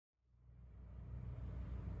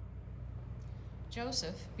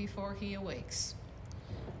Joseph before he awakes.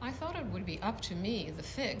 I thought it would be up to me, the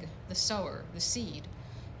fig, the sower, the seed,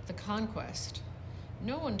 the conquest.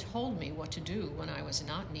 No one told me what to do when I was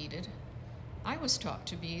not needed. I was taught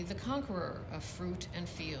to be the conqueror of fruit and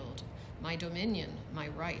field, my dominion, my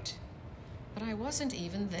right. But I wasn't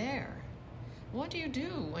even there. What do you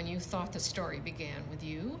do when you thought the story began with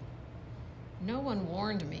you? No one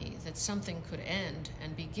warned me that something could end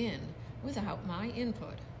and begin without my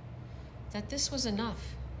input. That this was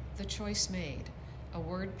enough, the choice made, a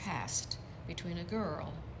word passed between a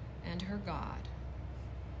girl and her God.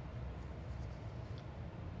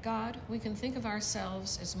 God, we can think of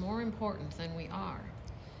ourselves as more important than we are,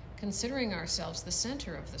 considering ourselves the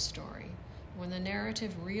center of the story when the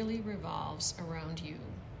narrative really revolves around you.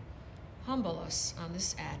 Humble us on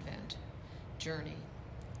this Advent journey.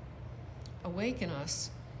 Awaken us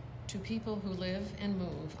to people who live and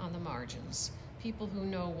move on the margins, people who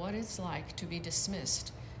know what it's like to be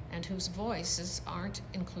dismissed and whose voices aren't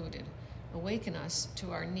included. Awaken us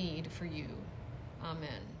to our need for you.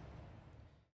 Amen.